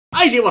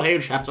I see what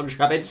old Chaps and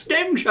Chappets,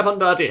 Stem Chap and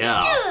Dirty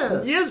here.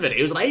 Yes,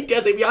 videos, and I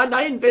dare say we are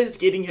now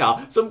investigating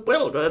here some,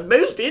 well,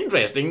 most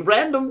interesting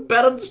random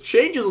balance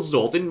changes of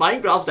sorts in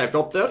Minecraft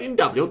Snapshot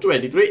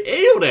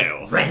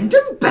 13W23.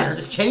 Random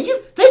balance changes?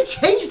 They've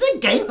changed the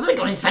game? Have they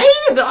gone insane?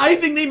 I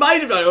think they might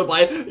have done it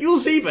by.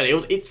 You'll see,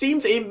 videos, it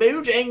seems a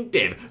Mojang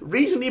dev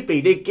recently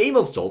played a game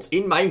of sorts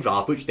in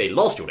Minecraft which they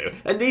lost,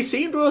 and they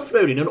seem to have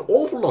thrown in an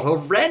awful lot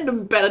of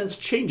random balance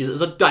changes as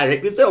a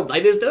direct result.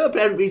 Like, there's no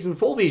apparent reason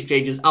for these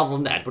changes other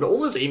than that, but all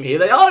the same, here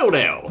they are,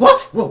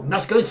 What? Well,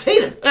 let's go and see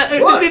them.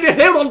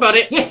 Hold on,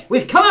 buddy. Yes,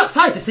 we've come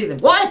outside to see them.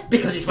 Why?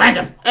 Because it's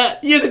random.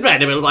 Yes, it's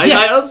random, Elby.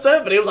 Yes. I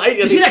observe videos.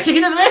 You see that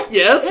chicken over there?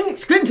 Yes. In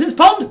Scrinton's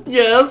pond?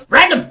 Yes.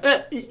 Random.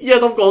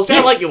 Yes, of course, just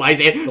Yes. like you, I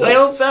say. I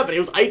observe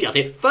videos. I just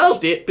say,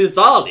 firstly,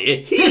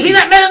 bizarrely, Do you see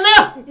that melon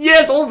there?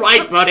 Yes, all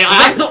right, buddy.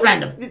 That's not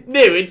random.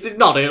 No, it's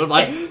not,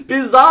 Elby.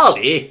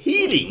 Bizarrely,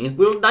 healing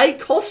will now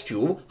cost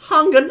you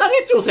hunger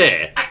nuggets, you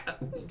say.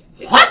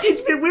 What? It's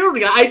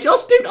bewildering. I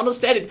just don't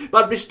understand it.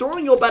 But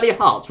restoring your body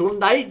hearts will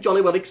now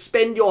jolly well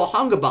expend your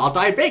hunger bar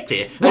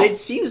directly, and it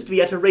seems to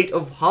be at a rate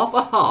of half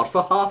a heart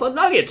for half a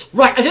nugget.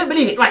 Right, I don't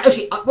believe it. Right,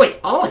 actually,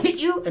 wait, I'll hit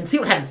you and see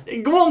what happens.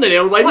 Go on then,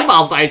 Elby, you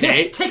must, I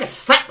say. Let's take a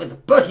slap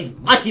with Bertie's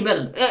mighty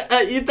melon.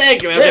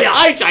 Thank you, There we Elby.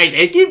 are. I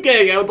say, keep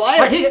going, Elby.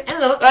 Right, here, and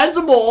another. And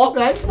some more.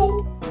 Right, some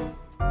more.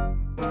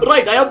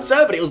 Right, I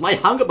observed it was my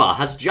hunger bar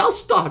has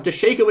just started to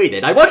shake away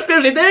then. I watched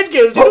closely, there it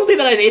goes. Did you see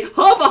that I say,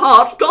 half a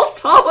heart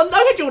costs half a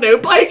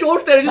nugget, By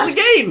George, there it is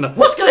again.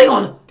 What's going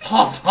on?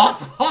 Half heart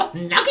for half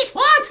nugget?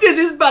 What? This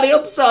is bloody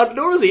absurd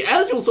lunacy.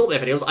 As you saw there,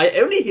 videos, I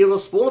only heal a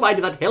small amount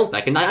of that health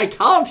back, and I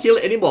can't heal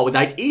anymore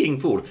without eating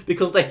food,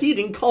 because the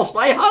healing cost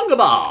my hunger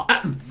bar.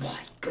 My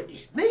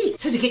goodness me.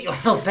 So to get your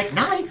health back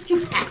now, you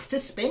have to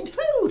spend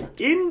food.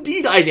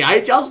 Indeed, I say. I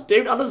just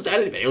don't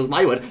understand it, videos,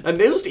 my word. A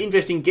most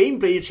interesting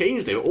gameplay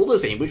change, though, all the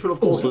same, which will, of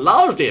course,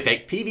 largely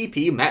affect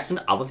PvP, maps, and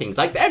other things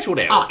like that,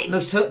 It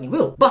most certainly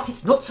will. But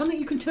it's not something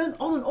you can turn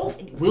on and off.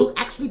 It will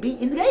actually be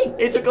in the game.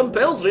 It's a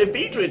compulsory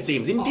feature, it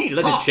seems. Indeed,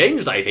 unless it's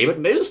changed, I say, but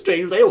most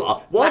strange they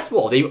are. What's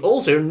more, they've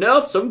also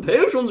nerfed some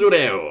potions,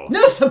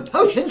 Nerf some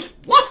potions?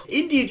 What?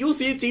 Indeed, you'll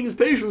see it seems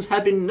potions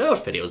have been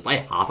nerfed, videos, by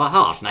half a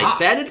heart. Now,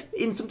 standard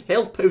instant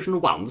health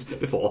potion ones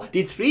before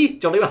did 3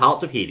 jolly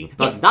hearts of healing,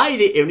 but now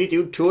they only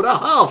do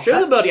 2.5. Show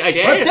them, Bertie, I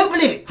say. Well, don't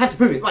believe it. Have to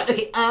prove it. Right,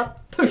 okay,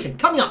 potion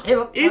coming up.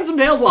 Here. Instant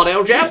health one,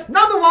 old chap. Yes,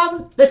 number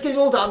 1. Let's get it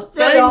all done.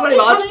 There Thank we you are. very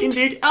much.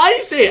 Indeed, I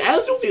say,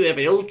 as you'll see there,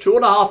 videos,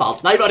 2.5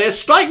 hearts. Now, Bertie,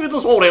 strike with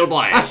the sword, old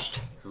boy.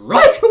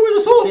 Right, who with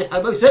the sword? Yes,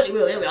 I most certainly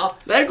will. Here we are.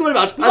 Thank you very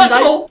much. And That's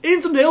now, all.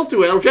 instant health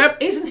too, old chap.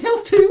 Instant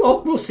health too.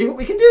 Oh, we'll see what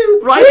we can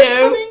do. Right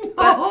Incoming.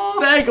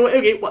 Thank you.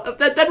 Okay,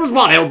 that was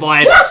one, old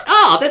boy.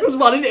 What? That was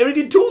one. It only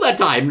did 2 that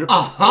time.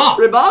 Aha.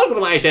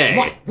 Remarkable, I say.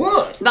 My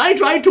word. Now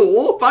try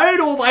 2. Fire it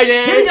off, I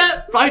say. Here we go.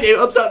 Right,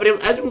 observe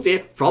videos, as you can see,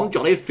 from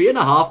jolly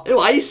 3.5. Oh,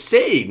 I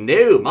say,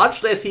 no,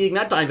 much less healing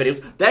that time,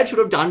 videos. That should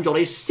have done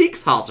jolly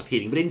 6 hearts of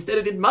healing, but instead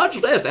it did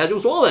much less, as you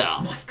saw there.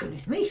 My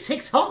goodness me,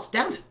 6 hearts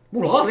down to,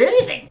 well, hardly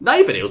anything.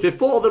 Now, videos,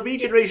 before the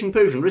regeneration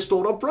potion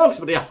restored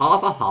approximately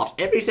half a heart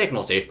every second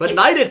or so, but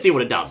now let's see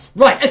what it does.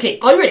 Right, okay,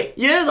 are you ready?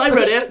 Yes, I'm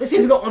ready. Let's see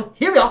if we've got one.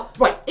 Here we are.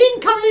 Right,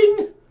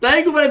 incoming.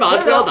 Thank you very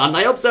much. There we Well are. done.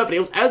 I observe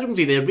videos. As you can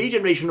see, the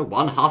regeneration of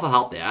half a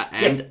heart there,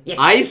 and Yes.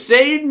 I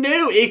say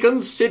no, a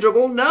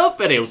considerable nerf,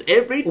 videos.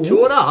 Every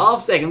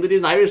 2.5 seconds it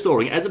is now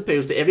restoring, as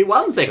opposed to every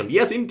 1 second.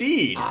 Yes,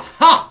 indeed.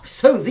 Aha!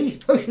 So these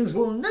potions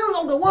will no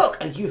longer work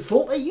as you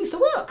thought they used to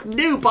work.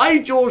 No, by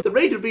George, the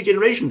rate of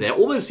regeneration there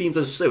almost seems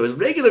as slow as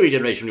regular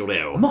regeneration, you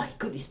know. My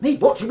goodness me,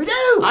 what should we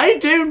do? I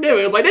don't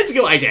know, but let's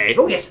go, I say.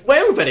 Oh, yes.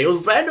 Well,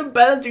 videos, random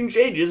balancing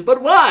changes,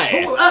 but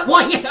why?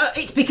 Why, yes,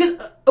 it's because...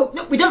 oh,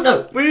 no, we don't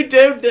know. We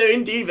don't know,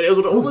 indeed, videos,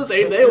 but all the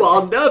same, they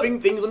are nerving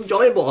things and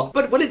jolly more.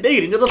 But will it make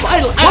it into the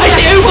final? I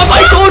say, oh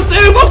my God,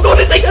 no, for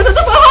goodness sake, the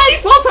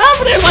ice, what's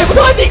happening? Like,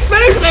 why the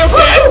explosion there?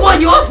 Why,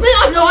 you asked me?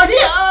 I have no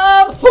idea.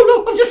 Oh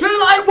no, I've just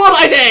realised. What,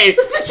 I say?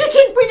 The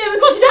chicken, we never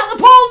got it out the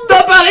pond. The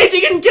ballet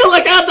chicken killed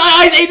the cat,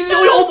 I say, this is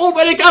all your fault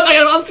when it comes back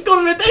and runs.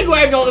 Thank you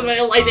very much,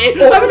 I say.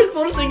 I will look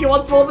forward to seeing you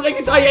once more the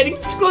next time heading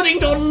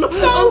Squidington.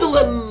 Until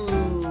then.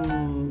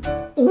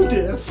 Oh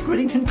dear,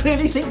 Squidington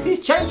clearly thinks his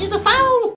changes are foul.